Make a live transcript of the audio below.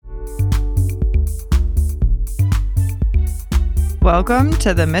welcome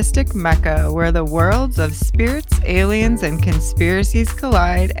to the Mystic Mecca, where the worlds of spirits, aliens, and conspiracies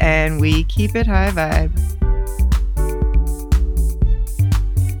collide, and we keep it high vibe.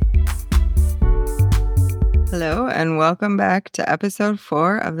 Hello, and welcome back to episode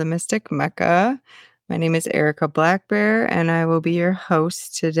 4 of the Mystic Mecca. My name is Erica Blackbear, and I will be your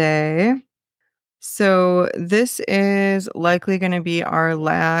host today. So this is likely going to be our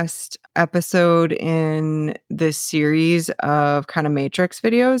last episode in this series of kind of Matrix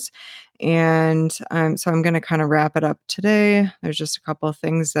videos. And so I'm going to kind of wrap it up today. There's just a couple of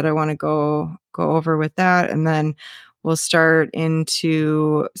things that I want to go over with that. And then we'll start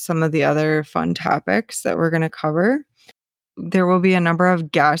into some of the other fun topics that we're going to cover. There will be a number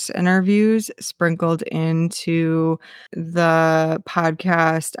of guest interviews sprinkled into the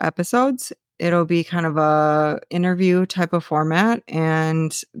podcast episodes. It'll be kind of a interview type of format,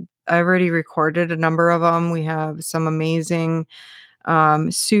 and I've already recorded a number of them. We have some amazing,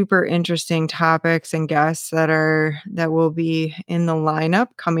 super interesting topics and guests that will be in the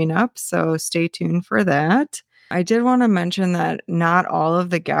lineup coming up. So stay tuned for that. I did want to mention that not all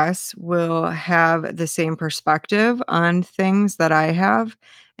of the guests will have the same perspective on things that I have.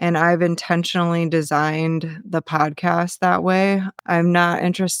 And I've intentionally designed the podcast that way. I'm not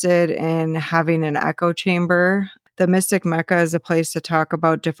interested in having an echo chamber. The Mystic Mecca is a place to talk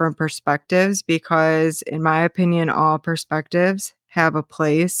about different perspectives because, in my opinion, all perspectives have a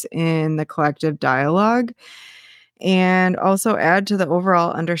place in the collective dialogue and also add to the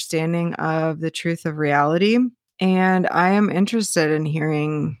overall understanding of the truth of reality. And I am interested in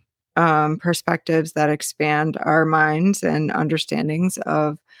hearing perspectives that expand our minds and understandings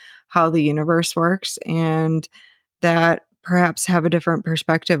of how the universe works and that perhaps have a different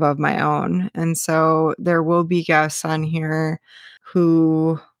perspective of my own. And so there will be guests on here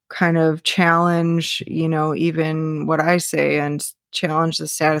who kind of challenge, even what I say and challenge the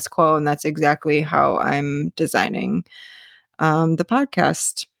status quo. And that's exactly how I'm designing the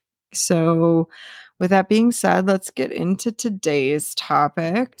podcast. So with that being said, let's get into today's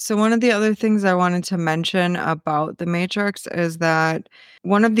topic. So one of the other things I wanted to mention about the Matrix is that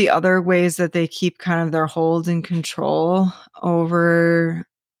one of the other ways that they keep kind of their hold and control over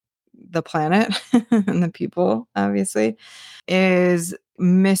the planet and the people, obviously, is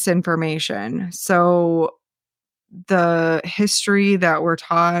misinformation. So the history that we're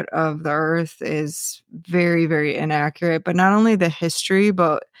taught of the earth is very, very inaccurate, but not only the history,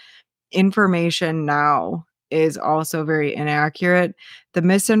 but information now is also very inaccurate. The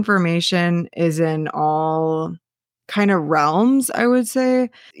misinformation is in all kind of realms, I would say.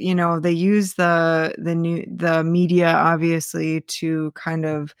 They use the media obviously to kind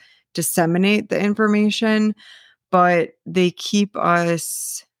of disseminate the information, but they keep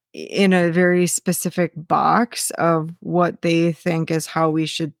us in a very specific box of what they think is how we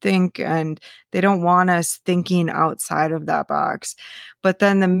should think, and they don't want us thinking outside of that box. But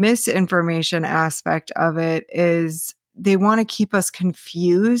then the misinformation aspect of it is they want to keep us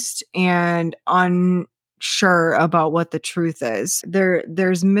confused and unsure about what the truth is.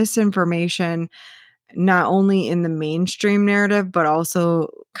 There's misinformation not only in the mainstream narrative, but also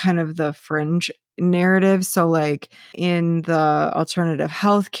kind of the fringe narrative. So like in the alternative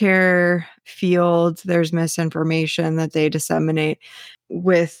healthcare field, there's misinformation that they disseminate.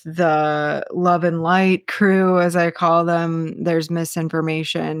 With the love and light crew, as I call them, there's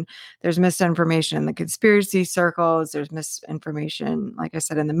misinformation. There's misinformation in the conspiracy circles. There's misinformation, like I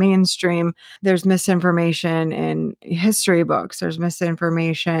said, in the mainstream. There's misinformation in history books. There's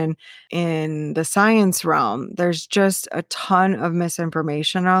misinformation in the science realm. There's just a ton of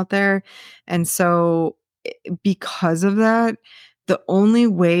misinformation out there. And so because of that, the only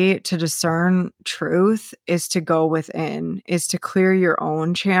way to discern truth is to go within, is to clear your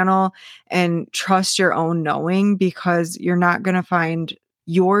own channel and trust your own knowing, because you're not going to find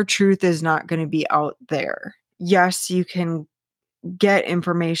your truth is not going to be out there. Yes, you can get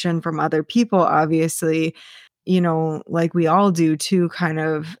information from other people, obviously, like we all do, to kind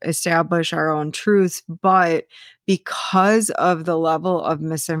of establish our own truths. But because of the level of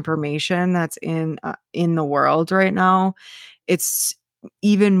misinformation that's in the world right now, it's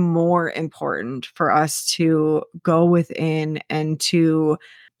even more important for us to go within and to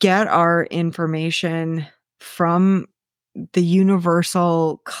get our information from the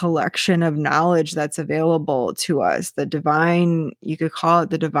universal collection of knowledge that's available to us. The divine, you could call it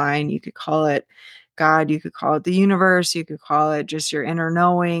the divine, you could call it God, you could call it the universe, you could call it just your inner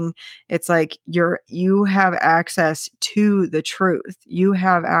knowing. It's like you have access to the truth. You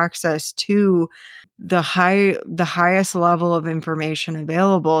have access to the highest level of information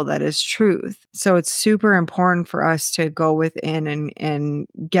available that is truth. So it's super important for us to go within and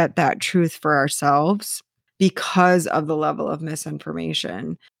get that truth for ourselves because of the level of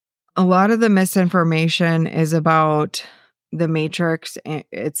misinformation. A lot of the misinformation is about the matrix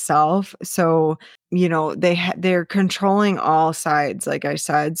itself. So, they're controlling all sides, like I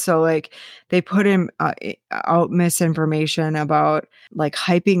said. So, like, they put in out misinformation about like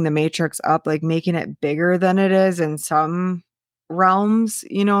hyping the matrix up, like making it bigger than it is in some realms.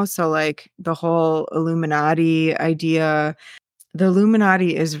 So, like, the whole Illuminati idea, the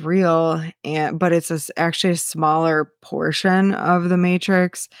Illuminati is real, but it's actually a smaller portion of the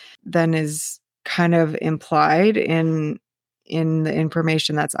matrix than is kind of implied in the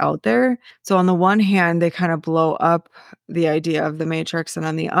information that's out there. So on the one hand, they kind of blow up the idea of the matrix, and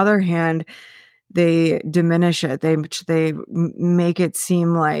on the other hand, they diminish it. They make it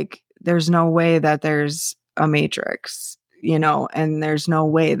seem like there's no way that there's a matrix, and there's no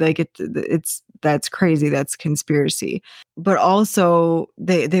way, like, it's that's crazy. That's conspiracy. But also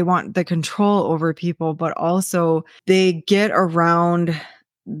they want the control over people, but also they get around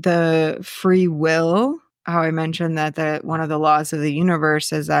the free will. How I mentioned that one of the laws of the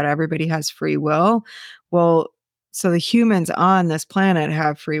universe is that everybody has free will. Well, so the humans on this planet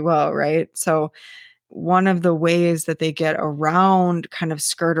have free will, right? So one of the ways that they get around, kind of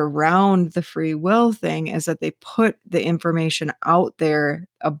skirt around the free will thing, is that they put the information out there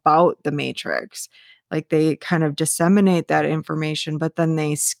about the matrix. Like, they kind of disseminate that information, but then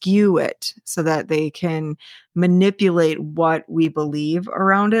they skew it so that they can manipulate what we believe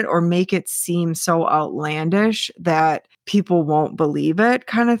around it, or make it seem so outlandish that people won't believe it,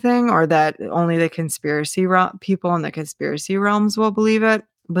 kind of thing, or that only the people in the conspiracy realms will believe it.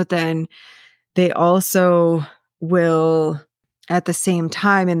 But then they also will, at the same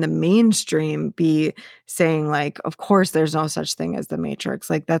time, in the mainstream, be saying, like, of course there's no such thing as the matrix.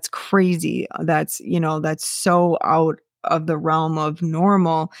 Like, that's crazy. That's so out of the realm of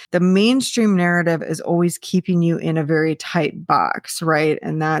normal. The mainstream narrative is always keeping you in a very tight box, right?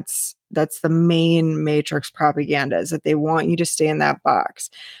 And that's the main matrix propaganda, is that they want you to stay in that box.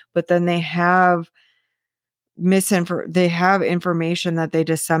 But then they have information that they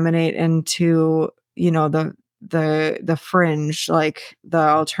disseminate into, the fringe, like the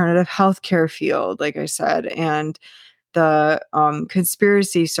alternative healthcare field, like I said, and the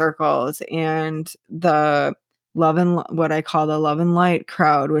conspiracy circles, and the what I call the love and light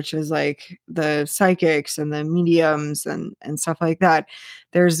crowd, which is like the psychics and the mediums and stuff like that.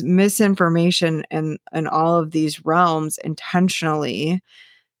 There's misinformation in all of these realms, intentionally,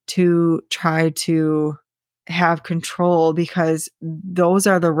 to try to have control, because those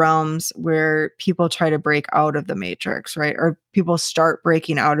are the realms where people try to break out of the matrix, right? Or people start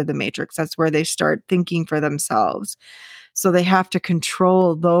breaking out of the matrix. That's where they start thinking for themselves. So they have to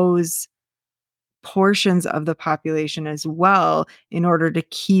control those portions of the population as well, in order to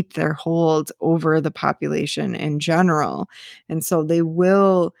keep their hold over the population in general. And so they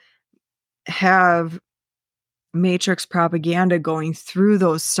will have matrix propaganda going through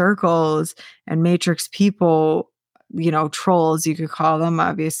those circles, and matrix people, trolls, you could call them,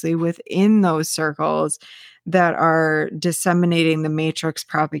 obviously, within those circles, that are disseminating the matrix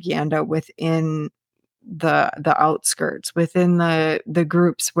propaganda within the outskirts, within the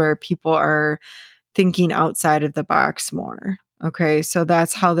groups where people are thinking outside of the box more. Okay, so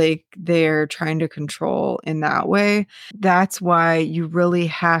that's how they're trying to control in that way. That's why you really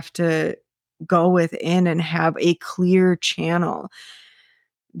have to go within and have a clear channel.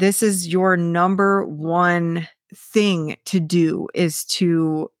 This is your number one thing to do, is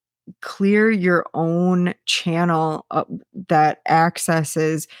to clear your own channel that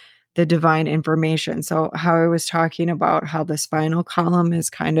accesses the divine information. So how I was talking about how the spinal column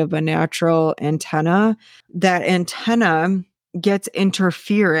is kind of a natural antenna, that antenna gets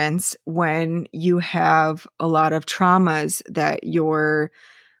interference when you have a lot of traumas that you're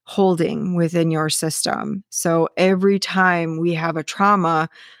holding within your system. So every time we have a trauma,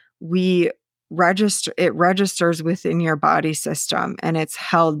 it registers within your body system, and it's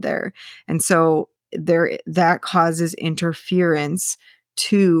held there. And so that causes interference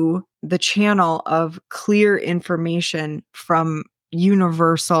to the channel of clear information from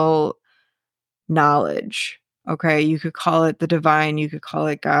universal knowledge. Okay, you could call it the divine, you could call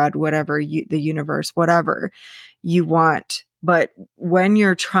it God, whatever, the universe, whatever you want. But when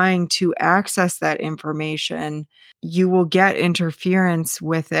you're trying to access that information, you will get interference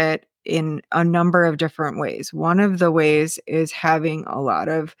with it in a number of different ways. One of the ways is having a lot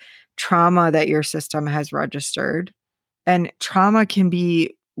of trauma that your system has registered. And trauma can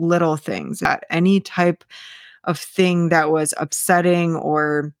be little things, that any type of thing that was upsetting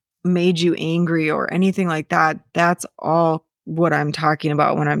or made you angry or anything like that. That's all what I'm talking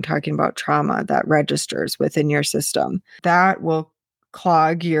about when I'm talking about trauma that registers within your system. That will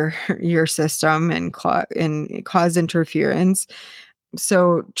clog your system and cause interference.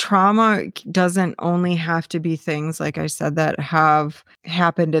 So trauma doesn't only have to be things, like I said, that have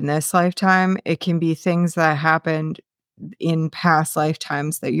happened in this lifetime. It can be things that happened in past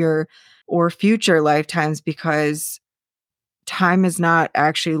lifetimes or future lifetimes, because time is not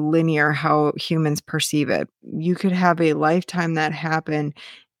actually linear how humans perceive it. You could have a lifetime that happened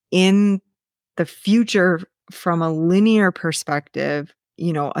in the future from a linear perspective,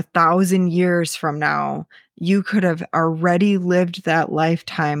 1,000 years from now. You could have already lived that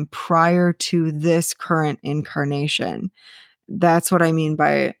lifetime prior to this current incarnation. That's what I mean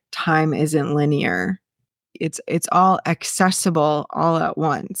by time isn't linear. It's all accessible all at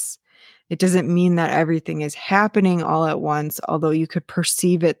once. It doesn't mean that everything is happening all at once, although you could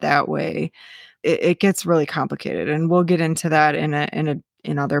perceive it that way. It gets really complicated, and we'll get into that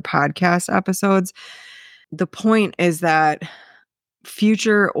in other podcast episodes. The point is that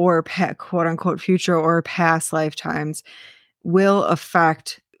quote unquote future or past lifetimes will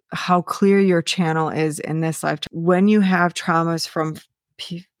affect how clear your channel is in this lifetime. When you have traumas from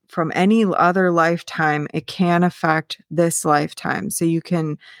any other lifetime, it can affect this lifetime. So you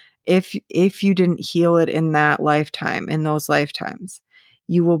can, if you didn't heal it in that lifetime, in those lifetimes,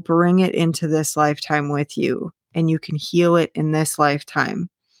 you will bring it into this lifetime with you, and you can heal it in this lifetime.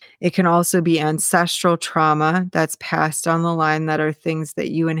 It can also be ancestral trauma that's passed on the line, that are things that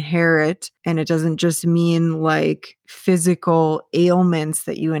you inherit. And it doesn't just mean like physical ailments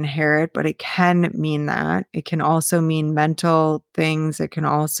that you inherit, but it can mean that. It can also mean mental things. It can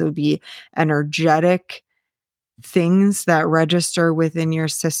also be energetic things that register within your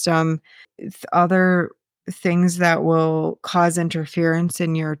system. Other things that will cause interference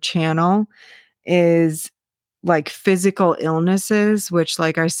in your channel is like physical illnesses, which,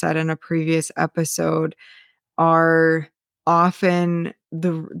 like I said in a previous episode, are often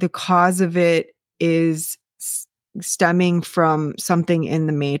the cause of it is stemming from something in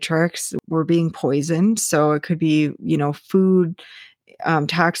the matrix. We're being poisoned. So it could be, food,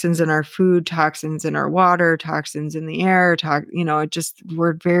 toxins in our food, toxins in our water, toxins in the air, this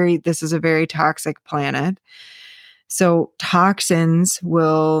is a very toxic planet. So toxins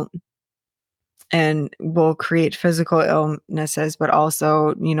will create physical illnesses, but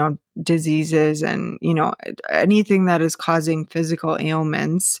also, diseases and, anything that is causing physical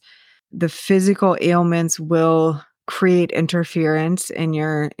ailments. The physical ailments will create interference in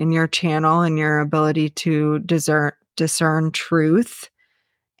your channel and your ability to discern truth.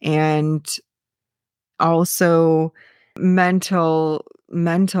 And also mental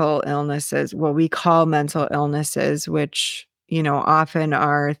illnesses, what we call mental illnesses, which, often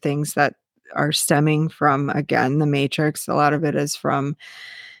are things that are stemming from, again, the matrix. A lot of it is from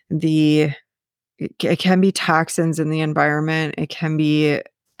it can be toxins in the environment. It can be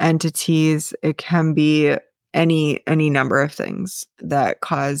entities. It can be any number of things that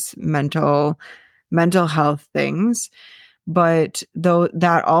cause mental health things. But though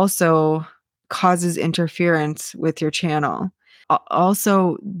that also causes interference with your channel.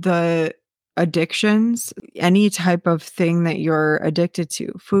 Also, the addictions, any type of thing that you're addicted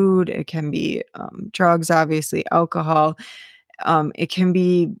to, food, it can be drugs, obviously, alcohol, it can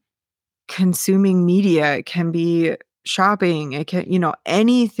be consuming media, it can be shopping, it can,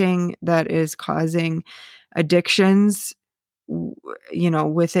 anything that is causing addictions,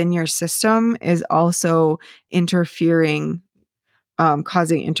 within your system is also interfering,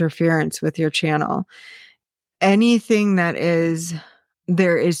 causing interference with your channel. Anything that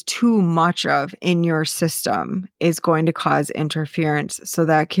there is too much of in your system is going to cause interference. So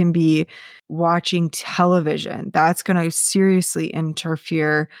that can be watching television. That's going to seriously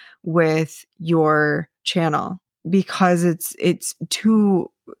interfere with your channel, because it's too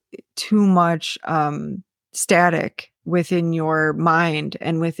much static within your mind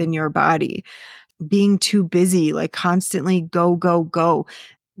and within your body. Being too busy, like constantly go, go, go.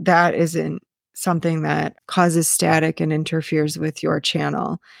 That isn't something that causes static and interferes with your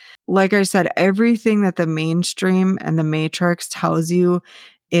channel. Like I said, everything that the mainstream and the matrix tells you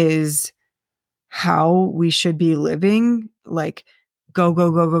is how we should be living. Like go,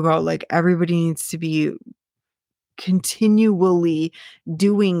 go, go, go, go. Like everybody needs to be continually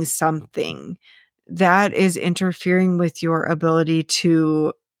doing something. That is interfering with your ability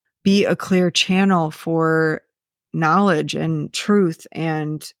to be a clear channel for knowledge and truth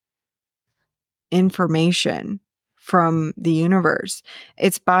and information from the universe.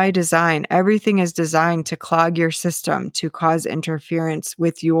 It's by design. Everything is designed to clog your system, to cause interference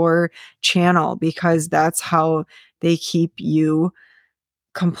with your channel, because that's how they keep you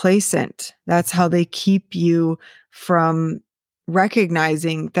complacent. That's how they keep you from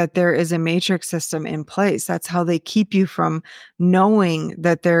recognizing that there is a matrix system in place. That's how they keep you from knowing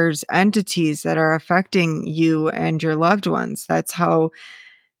that there's entities that are affecting you and your loved ones. That's how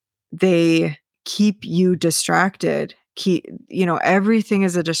they keep you distracted. Everything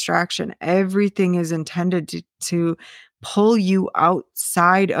is a distraction. Everything is intended to pull you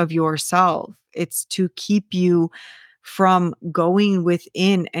outside of yourself. It's to keep you from going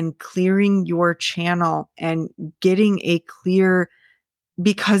within and clearing your channel and getting a clear,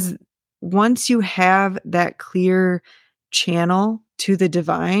 because once you have that clear channel to the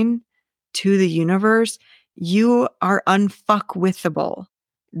divine, to the universe, you are unfuckwithable.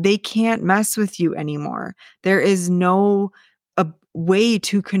 They can't mess with you anymore. There is no way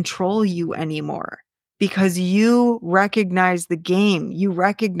to control you anymore, because you recognize the game. You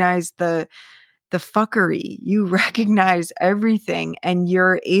recognize the fuckery. You recognize everything, and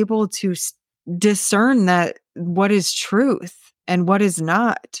you're able to discern that what is truth and what is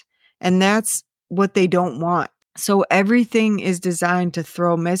not. And that's what they don't want. So everything is designed to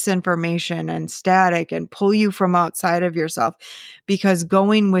throw misinformation and static and pull you from outside of yourself, because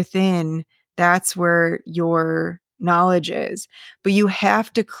going within, that's where your knowledge is. But you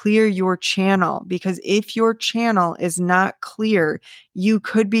have to clear your channel, because if your channel is not clear, you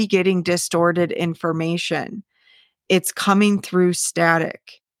could be getting distorted information. It's coming through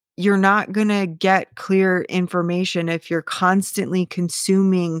static. You're not going to get clear information if you're constantly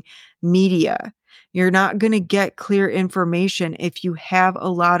consuming media. You're not going to get clear information if you have a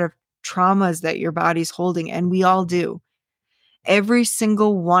lot of traumas that your body's holding, and we all do. Every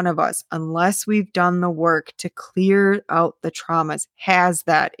single one of us, unless we've done the work to clear out the traumas, has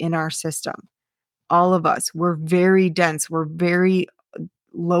that in our system. All of us, we're very dense. We're very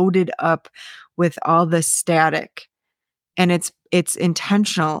loaded up with all the static. And it's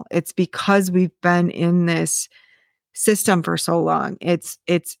intentional. It's because we've been in this system for so long. It's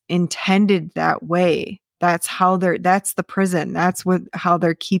intended that way. That's the prison. That's how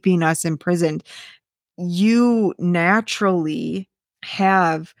they're keeping us imprisoned. You naturally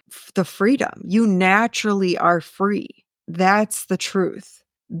have the freedom. You naturally are free. That's the truth.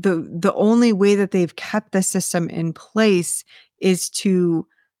 The only way that they've kept the system in place is to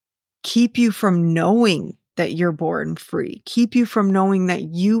keep you from knowing that you're born free, keep you from knowing that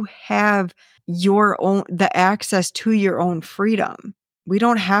you have the access to your own freedom. We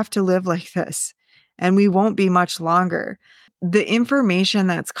don't have to live like this, and we won't be much longer. The information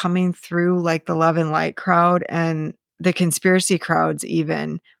that's coming through, like the love and light crowd and the conspiracy crowds,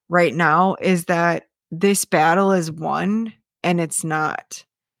 even right now, is that this battle is won, and it's not.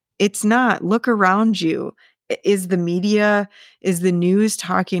 It's not. Look around you. Is the media, is the news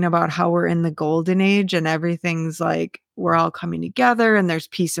talking about how we're in the golden age and everything's like we're all coming together and there's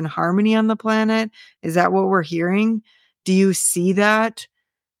peace and harmony on the planet? Is that what we're hearing? Do you see that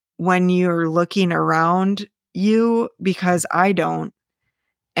when you're looking around you? Because I don't.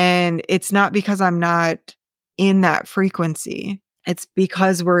 And it's not because I'm not in that frequency. It's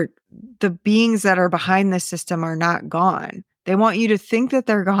because the beings that are behind this system are not gone. They want you to think that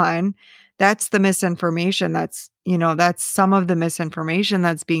they're gone. That's the misinformation. That's some of the misinformation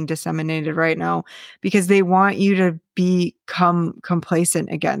that's being disseminated right now, because they want you to become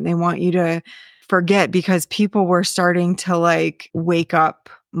complacent again. They want you to forget, because people were starting to like wake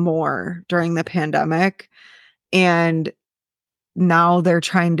up more during the pandemic, and now they're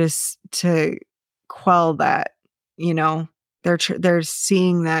trying to quell that. They're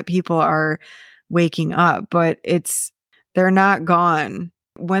seeing that people are waking up, but they're not gone.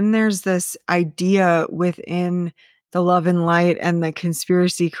 When there's this idea within the love and light and the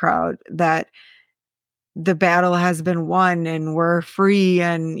conspiracy crowd that the battle has been won and we're free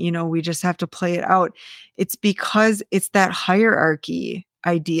and we just have to play it out, it's because it's that hierarchy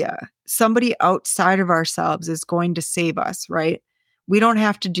idea. Somebody outside of ourselves is going to save us, right? We don't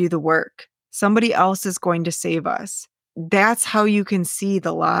have to do the work. Somebody else is going to save us. That's how you can see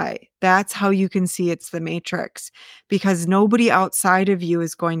the lie. That's how you can see it's the matrix, because nobody outside of you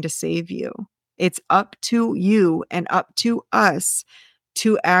is going to save you. It's up to you and up to us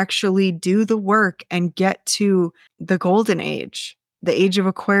to actually do the work and get to the golden age, the age of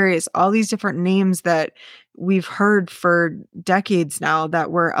Aquarius, all these different names that we've heard for decades now that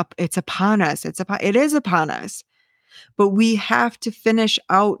it's upon us. It is upon us. But we have to finish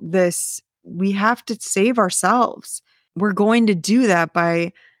out this. We have to save ourselves. We're going to do that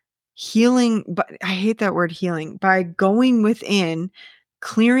by healing, but I hate that word healing, by going within,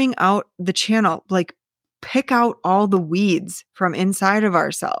 clearing out the channel, like pick out all the weeds from inside of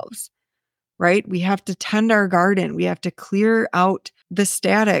ourselves, right? We have to tend our garden. We have to clear out the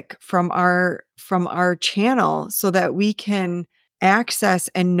static from our channel so that we can access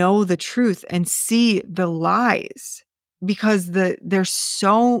and know the truth and see the lies, because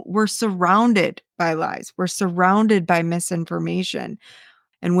we're surrounded by lies. We're surrounded by misinformation.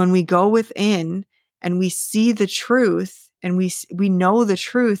 And when we go within and we see the truth and we know the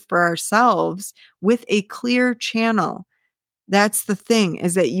truth for ourselves with a clear channel, that's the thing,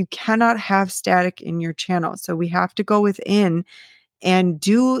 is that you cannot have static in your channel. So we have to go within and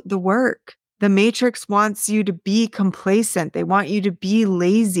do the work. The matrix wants you to be complacent. They want you to be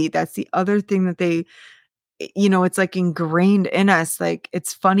lazy. That's the other thing that it's like ingrained in us. Like,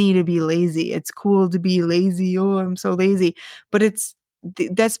 it's funny to be lazy. It's cool to be lazy. Oh, I'm so lazy. But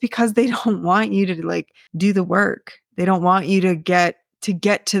that's because they don't want you to like do the work. They don't want you to get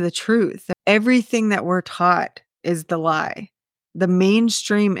to the truth. Everything that we're taught is the lie. The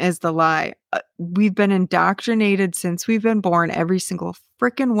mainstream is the lie. We've been indoctrinated since we've been born. Every single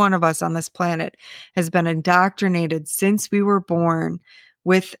freaking one of us on this planet has been indoctrinated since we were born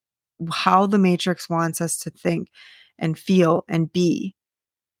with how the matrix wants us to think and feel and be.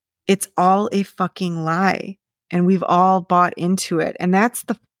 It's all a fucking lie. And we've all bought into it. And that's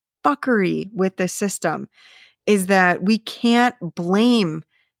the fuckery with the system, is that we can't blame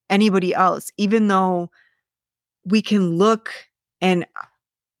anybody else, even though we can look and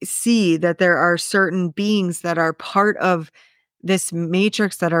see that there are certain beings that are part of this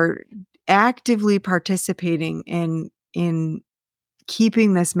matrix that are actively participating in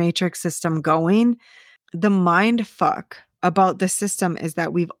keeping this matrix system going. The mind fuck about the system is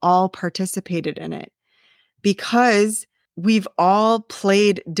that we've all participated in it, because we've all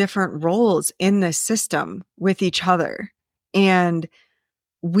played different roles in this system with each other. And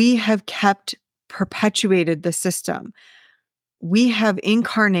we have kept perpetuated the system. We have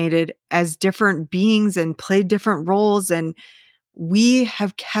incarnated as different beings and played different roles, and we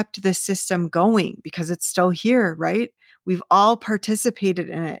have kept the system going because it's still here, right? We've all participated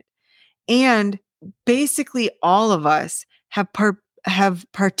in it. And basically all of us have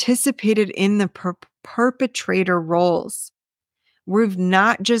participated in the perpetrator roles. We've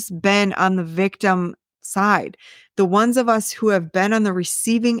not just been on the victim side. The ones of us who have been on the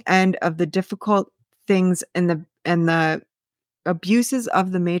receiving end of the difficult things and the abuses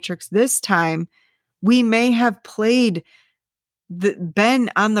of the matrix this time, we may have been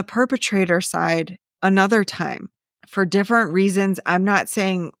on the perpetrator side another time for different reasons. I'm not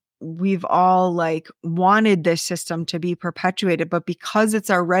saying we've all like wanted this system to be perpetuated, but because it's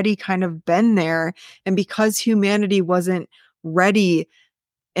already kind of been there, and because humanity wasn't ready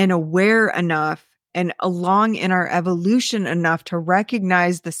and aware enough and along in our evolution enough to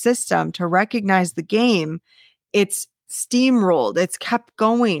recognize the system, to recognize the game, it's steamrolled. It's kept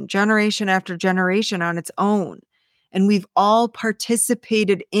going generation after generation on its own. And we've all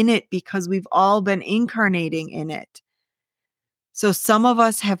participated in it because we've all been incarnating in it. So some of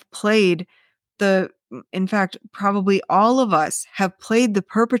us have played in fact, probably all of us have played the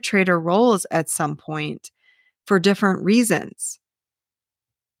perpetrator roles at some point for different reasons.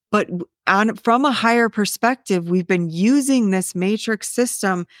 But from a higher perspective, we've been using this matrix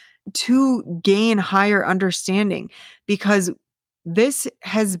system to gain higher understanding, because this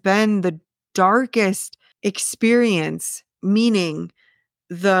has been the darkest experience, meaning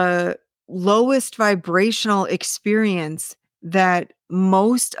the lowest vibrational experience that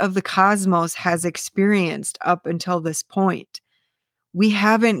most of the cosmos has experienced up until this point. We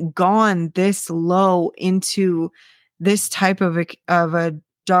haven't gone this low into this type of a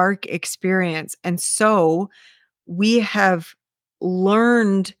dark experience. And so we have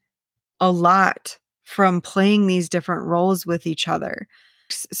learned a lot from playing these different roles with each other.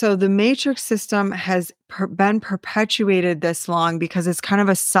 So the matrix system has been perpetuated this long because it's kind of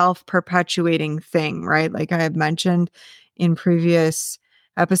a self-perpetuating thing, right? Like I have mentioned in previous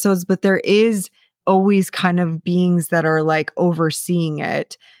episodes, but there is always kind of beings that are like overseeing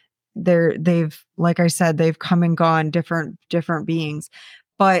it. They've, like I said, they've come and gone, different beings,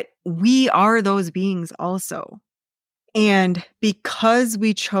 but we are those beings also. And because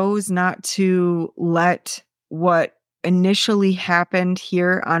we chose not to let what initially happened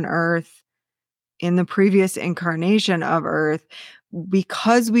here on Earth in the previous incarnation of Earth,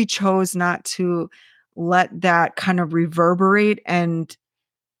 because we chose not to let that kind of reverberate and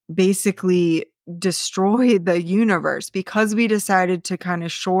basically destroy the universe, because we decided to kind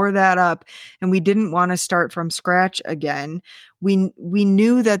of shore that up and we didn't want to start from scratch again. We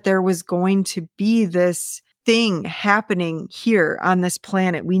knew that there was going to be this thing happening here on this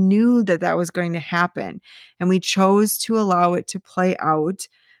planet. We knew that that was going to happen, and we chose to allow it to play out,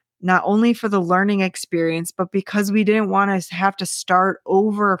 not only for the learning experience, but because we didn't want to have to start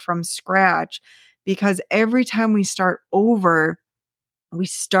over from scratch. Because every time we start over, we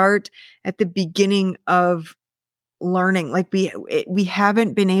start at the beginning of learning. Like we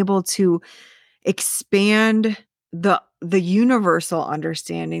haven't been able to expand the universal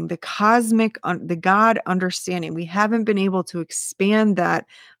understanding, the cosmic, the God understanding. We haven't been able to expand that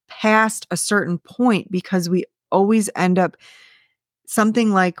past a certain point, because we always end up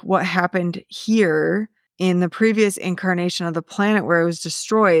something like what happened here in the previous incarnation of the planet where it was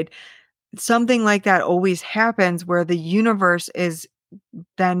destroyed. Something like that always happens, where the universe is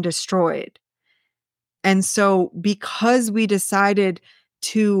then destroyed. And so, because we decided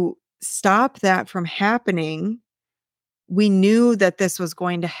to stop that from happening, we knew that this was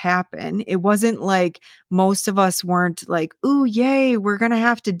going to happen. It wasn't like most of us weren't like, "Ooh, yay, we're going to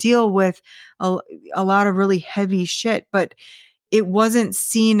have to deal with a, a lot of really heavy shit." But it wasn't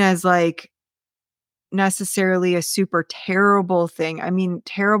seen as like necessarily a super terrible thing. I mean,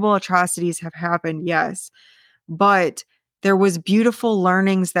 terrible atrocities have happened, yes, but there was beautiful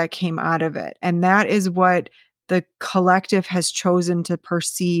learnings that came out of it. And that is what the collective has chosen to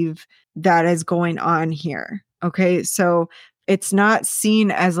perceive that is going on here. Okay. So it's not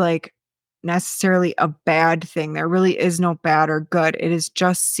seen as like necessarily a bad thing. There really is no bad or good. It is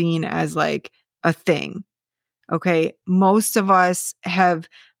just seen as like a thing. Okay. Most of us have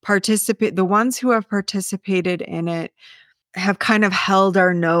participated, the ones who have participated in it have kind of held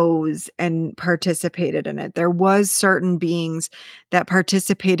our nose and participated in it. There was certain beings that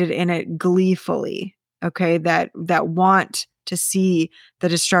participated in it gleefully, okay, that want to see the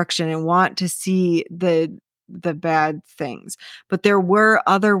destruction and want to see the bad things. But there were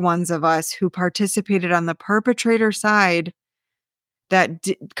other ones of us who participated on the perpetrator side that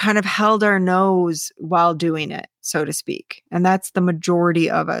kind of held our nose while doing it, so to speak. And that's the majority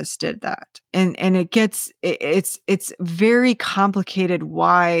of us did that. And it's very complicated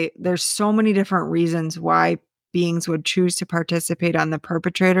why there's so many different reasons why beings would choose to participate on the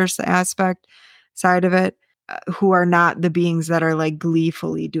perpetrator's aspect side of it, who are not the beings that are like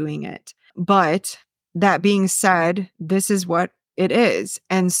gleefully doing it. But that being said, this is what it is.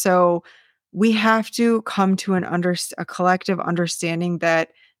 And so we have to come to a collective understanding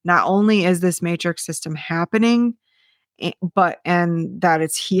that not only is this matrix system happening, and that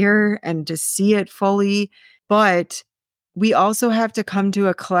it's here and to see it fully, but we also have to come to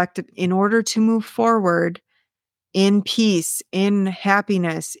a collective in order to move forward in peace, in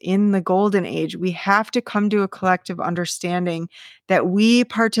happiness, in the golden age. We have to come to a collective understanding that we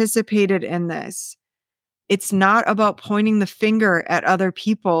participated in this. It's not about pointing the finger at other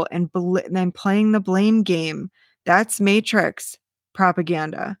people and then playing the blame game. That's Matrix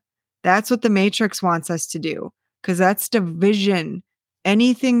propaganda. That's what the Matrix wants us to do, because that's division.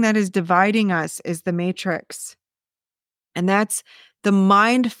 Anything that is dividing us is the Matrix. And that's the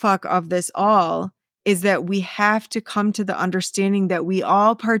mind fuck of this all, is that we have to come to the understanding that we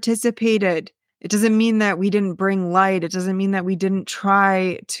all participated. It doesn't mean that we didn't bring light. It doesn't mean that we didn't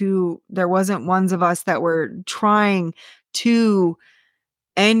there wasn't ones of us that were trying to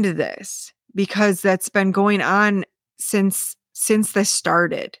end this, because that's been going on since this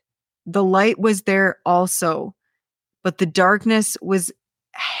started. The light was there also, but the darkness was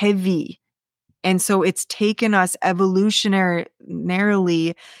heavy. And so it's taken us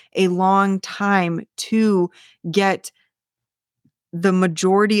evolutionarily a long time to get the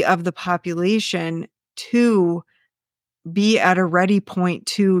majority of the population to be at a ready point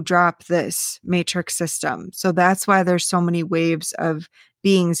to drop this matrix system. So that's why there's so many waves of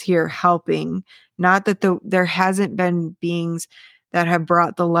beings here helping. Not that there hasn't been beings that have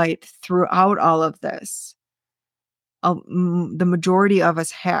brought the light throughout all of this. The majority of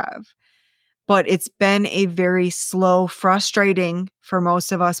us have. But it's been a very slow, frustrating for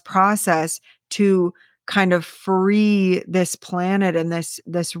most of us process to kind of free this planet and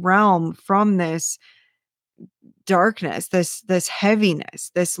this realm from this darkness, this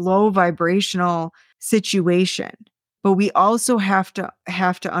heaviness, this low vibrational situation. But we also have to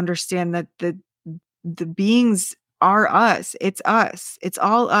understand that the beings are us. It's us. It's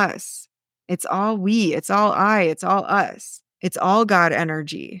all us. It's all we. It's all I. It's all us. It's all God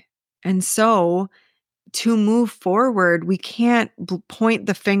energy. And so to move forward, we can't point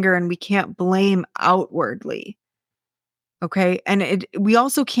the finger and we can't blame outwardly. Okay. And we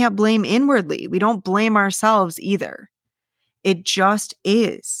also can't blame inwardly. We don't blame ourselves either. It just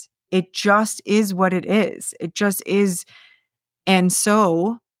is. It just is what it is. It just is. And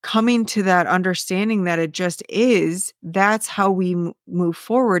so coming to that understanding that it just is, that's how we move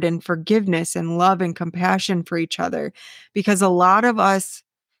forward in forgiveness and love and compassion for each other. Because a lot of us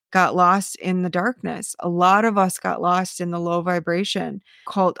got lost in the darkness. A lot of us got lost in the low vibration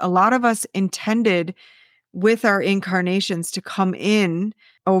cult. A lot of us intended with our incarnations to come in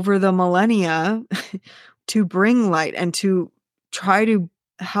over the millennia to bring light and to try to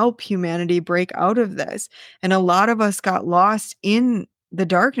help humanity break out of this. And a lot of us got lost in the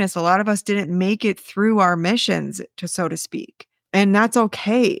darkness. A lot of us didn't make it through our missions, to so to speak. And that's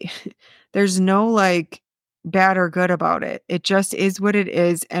okay. There's no like bad or good about it. It just is what it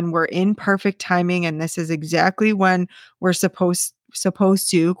is. And we're in perfect timing. And this is exactly when we're supposed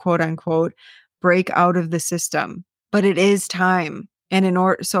to, quote unquote, break out of the system. But it is time. And in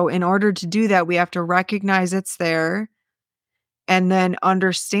order to do that, we have to recognize it's there and then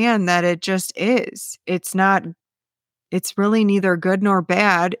understand that it just is. It's really neither good nor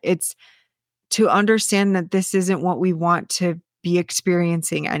bad. It's to understand that this isn't what we want to be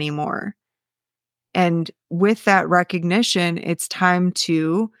experiencing anymore. And with that recognition, it's time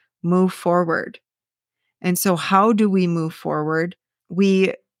to move forward. And so how do we move forward?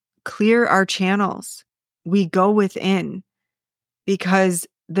 We clear our channels. We go within, because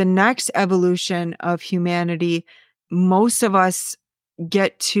the next evolution of humanity, most of us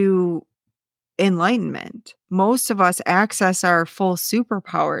get to enlightenment. Most of us access our full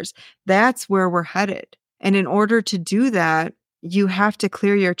superpowers. That's where we're headed. And in order to do that, you have to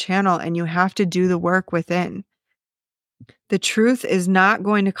clear your channel and you have to do the work within. The truth is not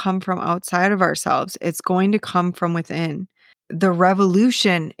going to come from outside of ourselves. It's going to come from within. The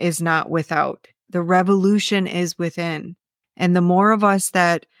revolution is not without. The revolution is within. And the more of us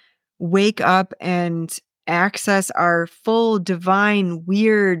that wake up and access our full divine,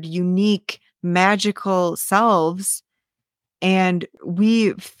 weird, unique, magical selves, and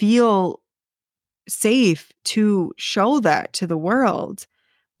we feel safe to show that to the world,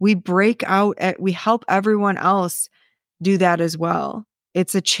 we break out, we help everyone else do that as well.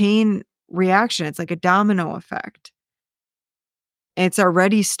 It's a chain reaction. It's like a domino effect. It's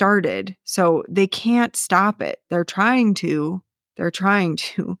already started, so they can't stop it. They're trying to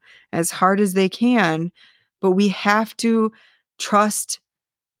as hard as they can, but we have to trust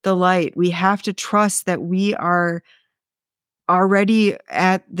the light. We have to trust that we are already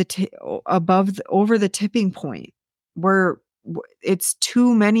at the over the tipping point. It's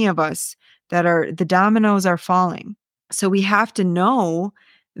too many of us that the dominoes are falling. So we have to know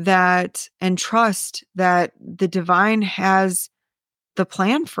that and trust that the divine has the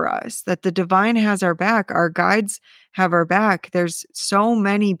plan for us, that the divine has our back, our guides have our back. There's so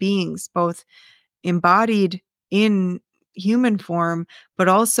many beings, both embodied in human form, but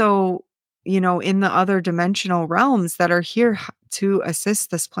also, in the other dimensional realms that are here to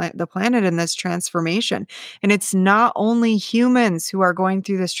assist the planet in this transformation. And it's not only humans who are going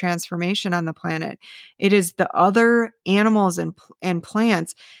through this transformation on the planet. It is the other animals and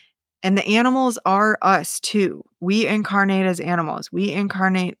plants. And the animals are us too. We incarnate as animals. We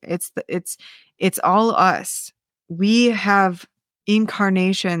incarnate, it's all us. We have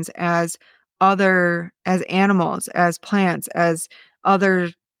incarnations as animals, as plants, as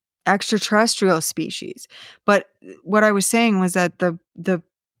other extraterrestrial species. But what I was saying was that the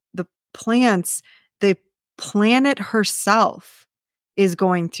plants, the planet herself is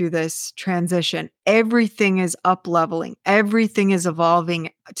going through this transition. Everything is up leveling. Everything is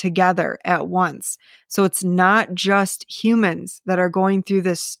evolving together at once. So it's not just humans that are going through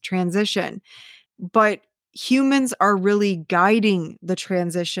this transition, but humans are really guiding the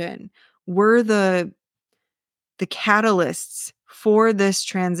transition. We're the catalysts for this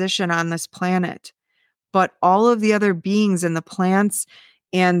transition on this planet. But all of the other beings and the plants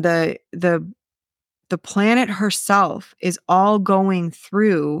and the planet herself is all going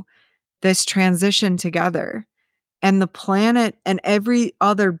through this transition together. And the planet and every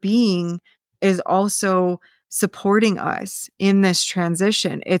other being is also supporting us in this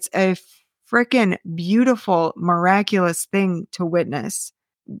transition. It's a freaking beautiful, miraculous thing to witness,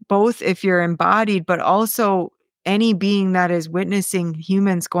 both if you're embodied, but also any being that is witnessing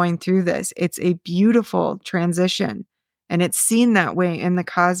humans going through this. It's a beautiful transition. And it's seen that way in the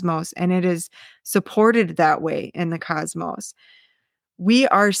cosmos, and it is supported that way in the cosmos. We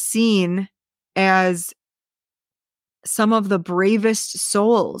are seen as some of the bravest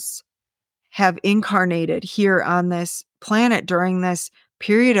souls have incarnated here on this planet during this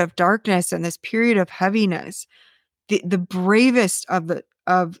period of darkness and this period of heaviness. the bravest of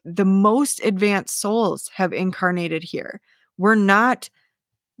the most advanced souls have incarnated here. We're not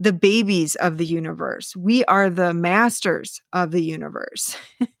the babies of the universe. We are the masters of the universe.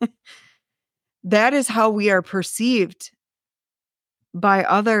 That is how we are perceived by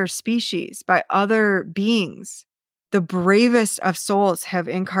other species, by other beings. The bravest of souls have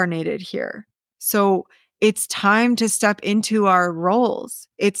incarnated here. So it's time to step into our roles.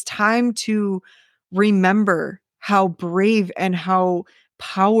 It's time to remember how brave and how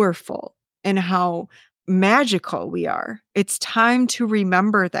powerful and how magical we are. It's time to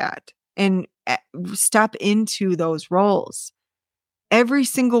remember that and step into those roles. Every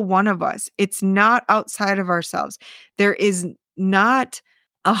single one of us, it's not outside of ourselves. There is not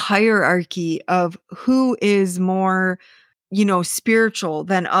a hierarchy of who is more, spiritual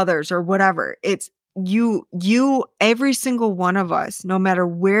than others or whatever. It's every single one of us, no matter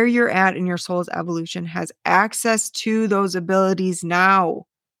where you're at in your soul's evolution, has access to those abilities now.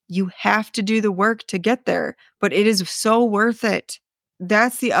 You have to do the work to get there, but it is so worth it.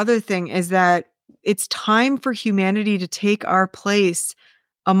 That's the other thing, is that it's time for humanity to take our place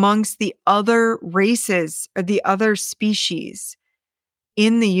amongst the other races or the other species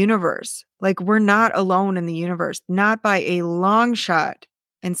in the universe. Like, we're not alone in the universe, not by a long shot.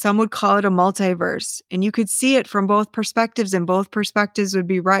 And some would call it a multiverse. And you could see it from both perspectives, and both perspectives would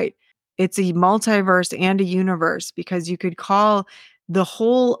be right. It's a multiverse and a universe, because you could call the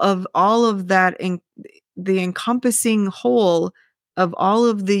whole of all of that, the encompassing whole of all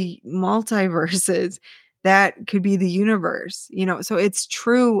of the multiverses, that could be the universe. So it's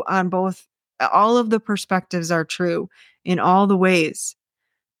true on both. All of the perspectives are true in all the ways.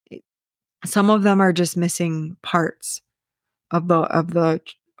 Some of them are just missing parts of the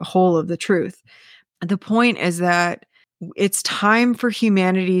whole of the truth. The point is that it's time for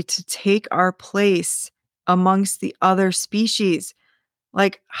humanity to take our place amongst the other species.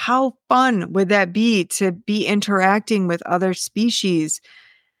 Like, how fun would that be to be interacting with other species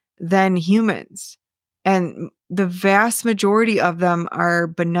than humans? And the vast majority of them are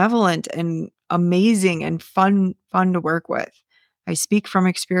benevolent and amazing and fun to work with. I speak from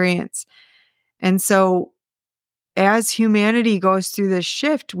experience. And so as humanity goes through this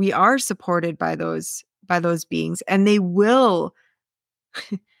shift, we are supported by those beings, and they will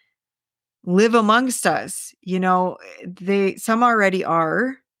live amongst us. Some already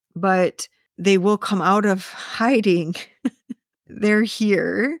are, but they will come out of hiding. They're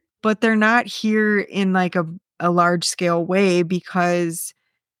here, but they're not here in like a large scale way, because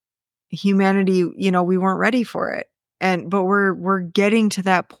humanity, we weren't ready for it. But we're getting to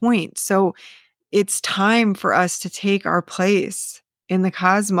that point. So it's time for us to take our place in the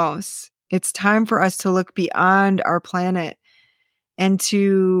cosmos. It's time for us to look beyond our planet and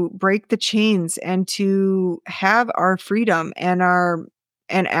to break the chains and to have our freedom and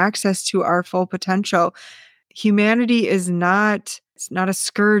access to our full potential. Humanity is it's not a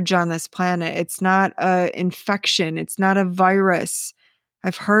scourge on this planet. It's not an infection. It's not a virus.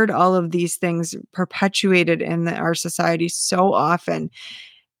 I've heard all of these things perpetuated in our society so often.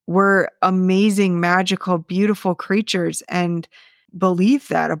 We're amazing, magical, beautiful creatures, and believe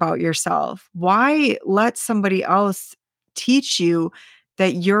that about yourself. Why let somebody else teach you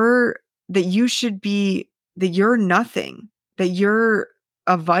that you're nothing, that you're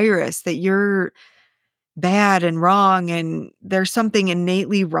a virus, that you're bad and wrong, and there's something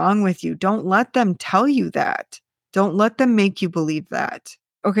innately wrong with you? Don't let them tell you that. Don't let them make you believe that.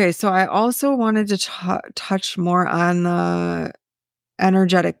 Okay, so I also wanted to touch more on the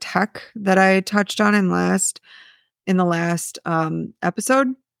energetic tech that I touched on in the last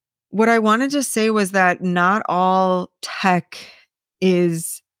episode. What I wanted to say was that not all tech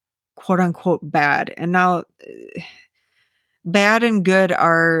is quote unquote bad. And now bad and good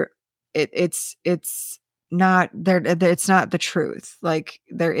are it's not there. It's not the truth. Like,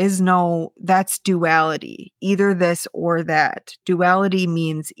 there is no, that's duality, either this or that. Duality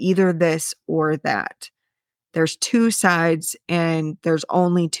means either this or that. There's two sides, and there's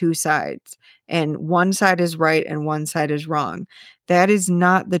only two sides, and one side is right and one side is wrong. That is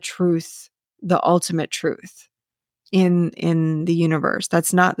not the truth, the ultimate truth in the universe.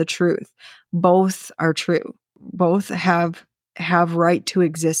 That's not the truth. Both are true. Both have right to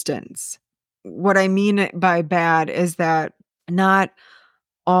existence. What I mean by bad is that not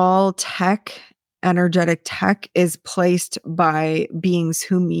all energetic tech is placed by beings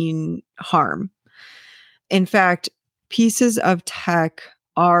who mean harm. In fact, pieces of tech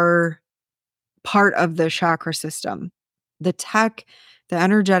are part of the chakra system. The tech The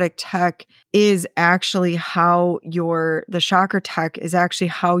energetic tech is actually how the chakra tech is actually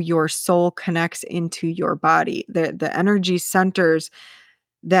how your soul connects into your body. The energy centers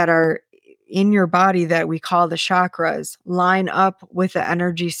that are in your body that we call the chakras line up with the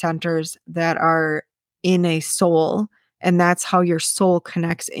energy centers that are in a soul, and that's how your soul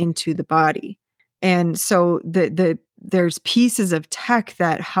connects into the body. And so there's pieces of tech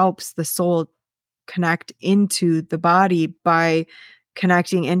that helps the soul connect into the body by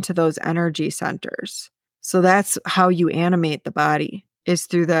connecting into those energy centers. So that's how you animate the body is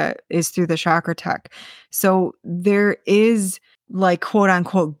through the chakra tech. So there is like quote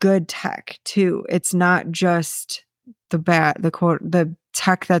unquote good tech too. It's not just the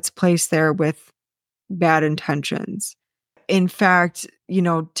tech that's placed there with bad intentions. In fact,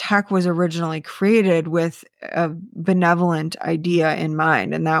 tech was originally created with a benevolent idea in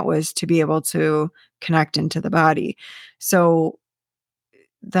mind, and that was to be able to connect into the body. So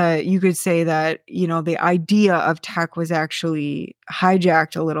you could say that, the idea of tech was actually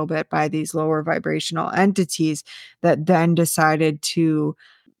hijacked a little bit by these lower vibrational entities that then decided to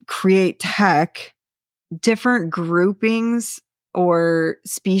create tech. Different groupings or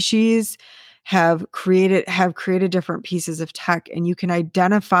species have created different pieces of tech, and you can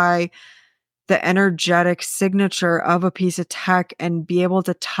identify the energetic signature of a piece of tech and be able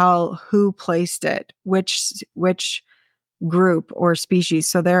to tell who placed it, which group or species.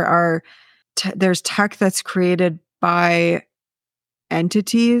 So there's tech that's created by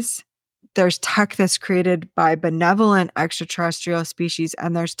entities. There's tech that's created by benevolent extraterrestrial species,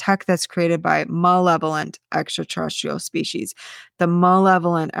 and there's tech that's created by malevolent extraterrestrial species. The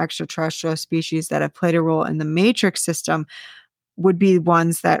malevolent extraterrestrial species that have played a role in the matrix system would be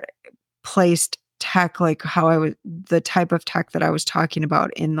ones that placed tech like the type of tech that I was talking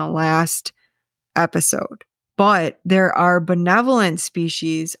about in the last episode. But there are benevolent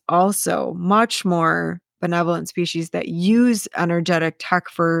species, also much more benevolent species that use energetic tech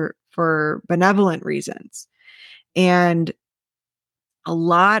for benevolent reasons. And a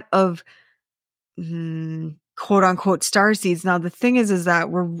lot of quote unquote star seeds. Now the thing is that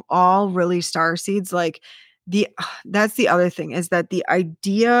we're all really star seeds. Like that's the other thing, is that the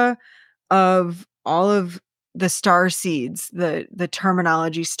idea of all of the star seeds, the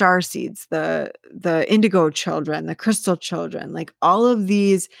terminology star seeds, the indigo children, the crystal children, like all of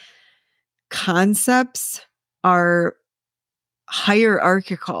these concepts are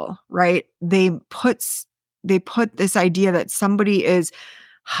hierarchical, right? They put this idea that somebody is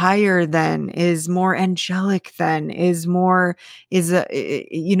higher than, is more angelic than, that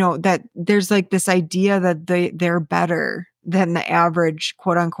there's like this idea that they're better than the average,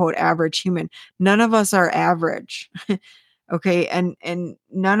 quote unquote, average human. None of us are average. Okay. And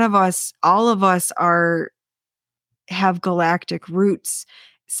none of us, all of us have galactic roots.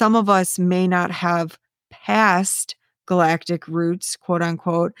 Some of us may not have past galactic roots, quote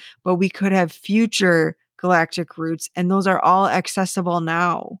unquote, but we could have future galactic roots, and those are all accessible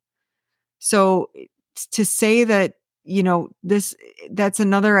now. So to say that, that's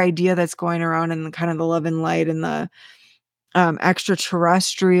another idea that's going around in the kind of the love and light and the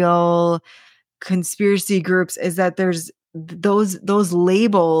extraterrestrial conspiracy groups, is that there's those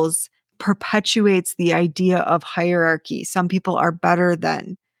labels perpetuates the idea of hierarchy. Some people are better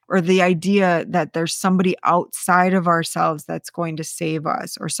than, or the idea that there's somebody outside of ourselves that's going to save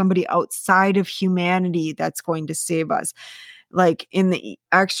us, or somebody outside of humanity that's going to save us. Like in the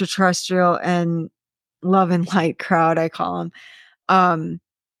extraterrestrial and love and light crowd, I call them,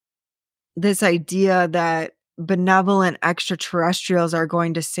 this idea that benevolent extraterrestrials are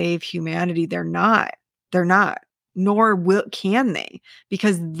going to save humanity. They're not, nor can they,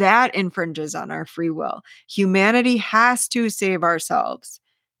 because that infringes on our free will. Humanity has to save ourselves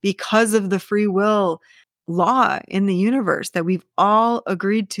because of the free will law in the universe that we've all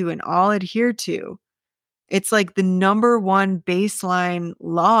agreed to and all adhere to. It's like the number one baseline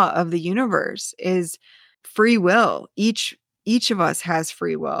law of the universe is free will. Each of us has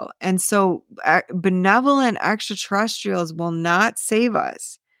free will. And so benevolent extraterrestrials will not save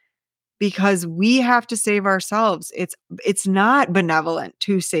us because we have to save ourselves. It's not benevolent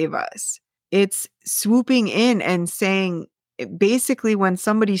to save us. It's swooping in and saying, basically, when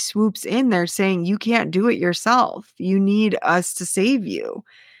somebody swoops in, they're saying, you can't do it yourself. You need us to save you.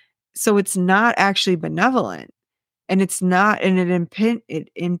 So it's not actually benevolent, and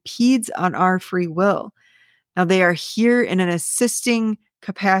it impedes on our free will. Now they are here in an assisting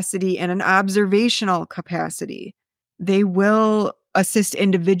capacity and an observational capacity. They will assist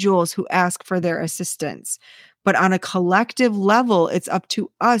individuals who ask for their assistance. But on a collective level, it's up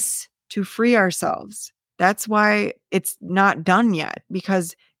to us to free ourselves. That's why it's not done yet,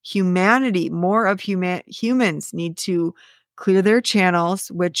 because humanity, more of humans need to clear their channels,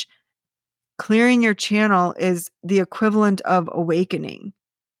 which clearing your channel is the equivalent of awakening,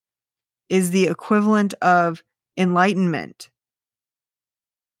 is the equivalent of enlightenment.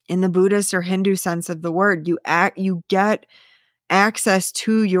 In the Buddhist or Hindu sense of the word, you get access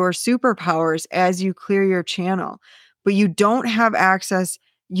to your superpowers as you clear your channel, but you don't have access.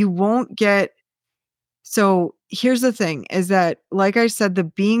 You won't get. So here's the thing is that, like I said, the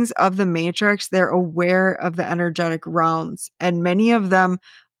beings of the matrix, they're aware of the energetic realms, and many of the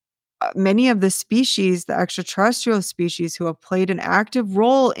species, the extraterrestrial species who have played an active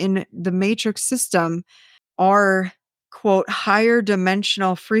role in the matrix system, are, quote, higher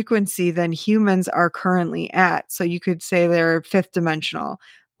dimensional frequency than humans are currently at. So you could say they're fifth dimensional.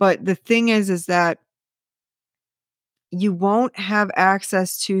 But the thing is that you won't have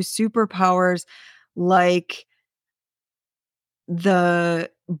access to superpowers like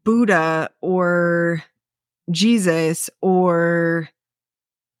the Buddha or Jesus or,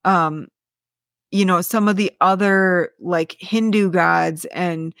 um, some of the other like Hindu gods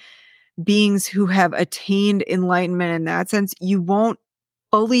and beings who have attained enlightenment in that sense. You won't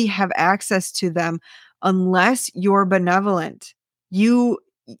fully have access to them unless you're benevolent.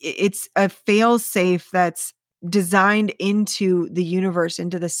 It's a fail safe that's designed into the universe,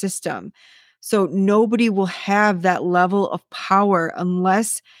 into the system. So nobody will have that level of power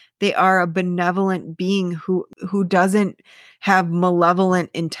unless they are a benevolent being who doesn't have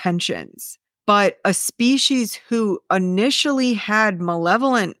malevolent intentions. But a species who initially had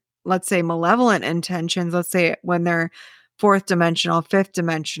let's say malevolent intentions, let's say when they're fourth dimensional, fifth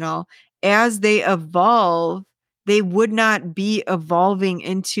dimensional, as they evolve, they would not be evolving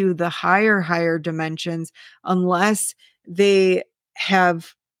into the higher dimensions unless they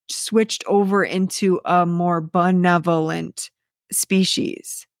have switched over into a more benevolent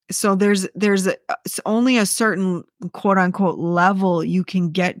species. So it's only a certain quote unquote level you can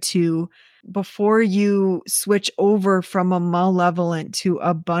get to before you switch over from a malevolent to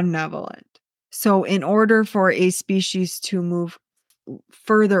a benevolent. So in order for a species to move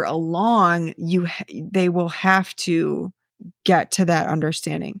further along, they will have to get to that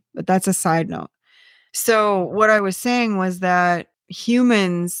understanding. But that's a side note. So what I was saying was that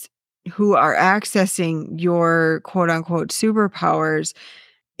humans who are accessing your quote unquote superpowers,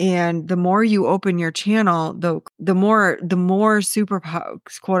 and the more you open your channel, the more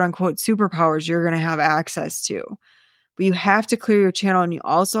superpowers, quote unquote superpowers, you're going to have access to. But you have to clear your channel, and you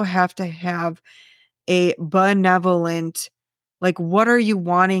also have to have a benevolent, like, what are you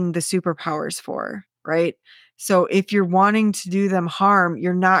wanting the superpowers for, right? So if you're wanting to do them harm,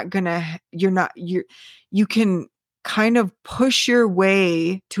 you can kind of push your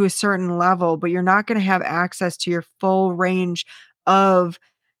way to a certain level, but you're not going to have access to your full range of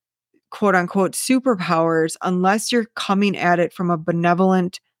quote unquote superpowers unless you're coming at it from a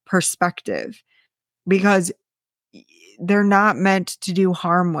benevolent perspective, because they're not meant to do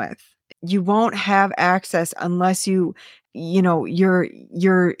harm with. You won't have access unless you're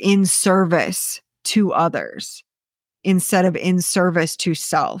in service to others instead of in service to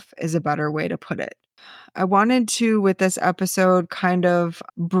self, is a better way to put it. I wanted to, with this episode, kind of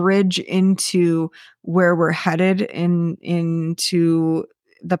bridge into where we're headed into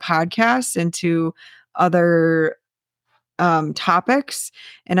the podcast, into other topics.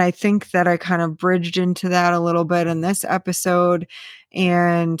 And I think that I kind of bridged into that a little bit in this episode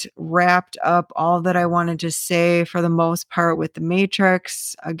and wrapped up all that I wanted to say for the most part with the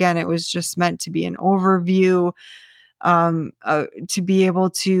Matrix. Again, it was just meant to be an overview, to be able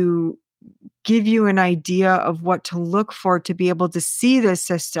to give you an idea of what to look for, to be able to see this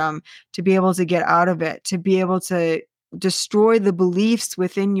system, to be able to get out of it, to be able to destroy the beliefs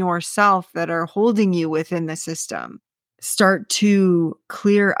within yourself that are holding you within the system. Start to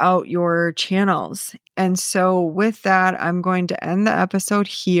clear out your channels. And so with that, I'm going to end the episode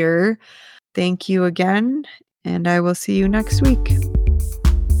here. Thank you again, and I will see you next week.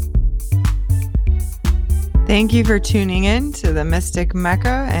 Thank you for tuning in to the Mystic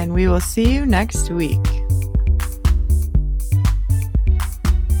Mecca, and we will see you next week.